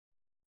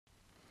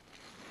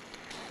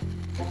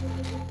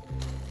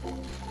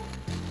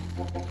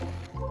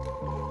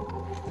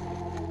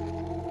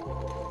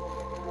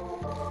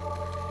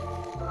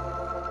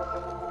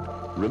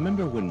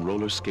Remember when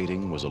roller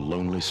skating was a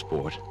lonely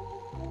sport?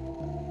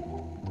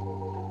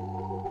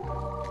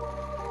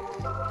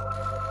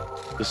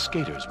 The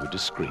skaters were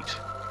discreet.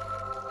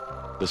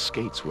 The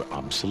skates were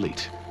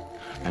obsolete.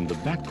 And the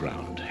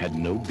background had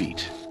no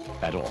beat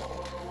at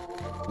all.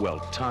 Well,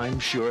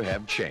 times sure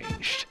have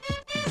changed.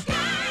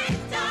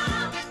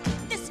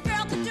 This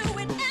girl can do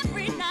it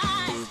every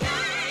night.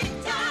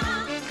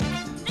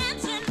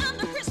 Dancing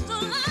under crystal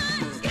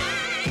lights.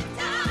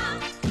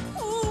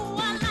 Ooh,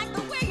 I like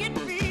the way it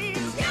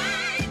feels.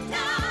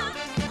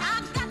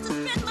 I've got to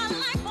spend my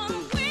life on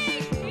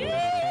wheels.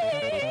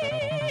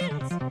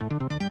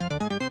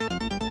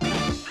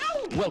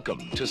 Welcome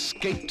to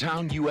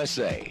SKATETOWN,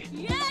 USA.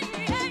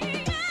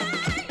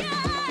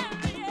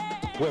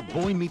 Where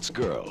boy meets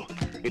girl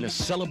in a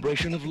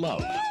celebration of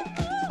love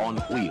on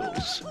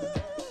wheels.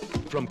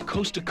 From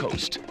coast to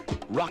coast,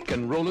 rock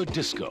and roller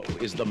disco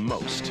is the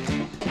most.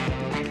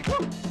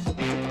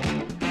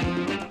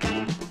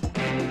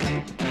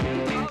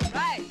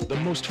 The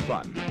most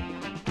fun,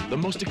 the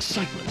most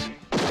excitement,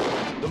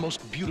 the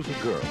most beautiful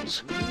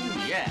girls,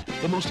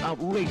 the most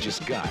outrageous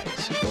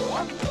guys.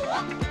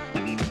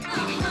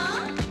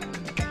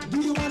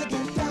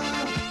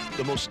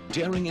 The most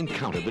daring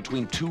encounter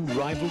between two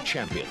rival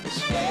champions.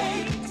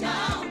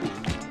 SKATETOWN,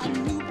 a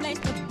new place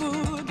to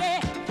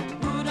boogie.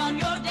 Put on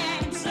your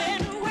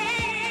dancing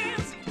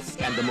wheels.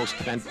 And the most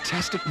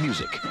fantastic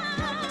music.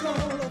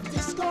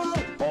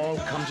 All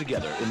come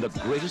together in the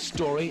greatest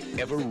story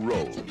ever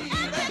rolled.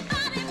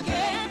 Everybody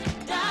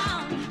get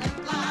down and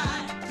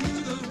fly to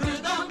the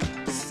rhythm.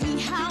 See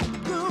how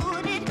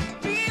good it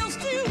feels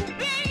to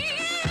be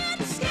in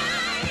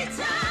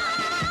SKATETOWN.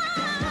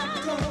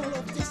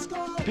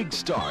 Big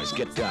stars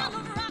get down,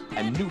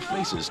 and new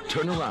faces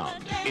turn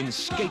around in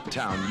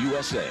SKATETOWN,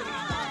 USA.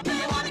 Do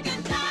you wanna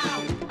get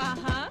down?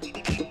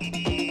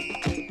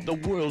 The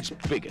world's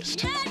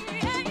biggest,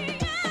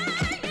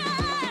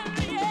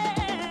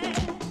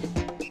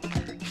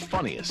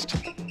 funniest,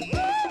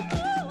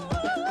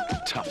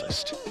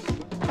 toughest,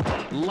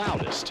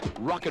 loudest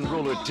rock and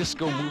roller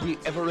disco movie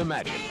ever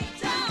imagined.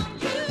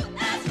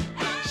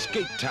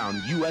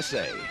 SKATETOWN,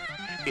 USA.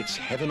 It's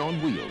heaven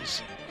on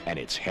wheels, and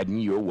it's heading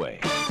your way.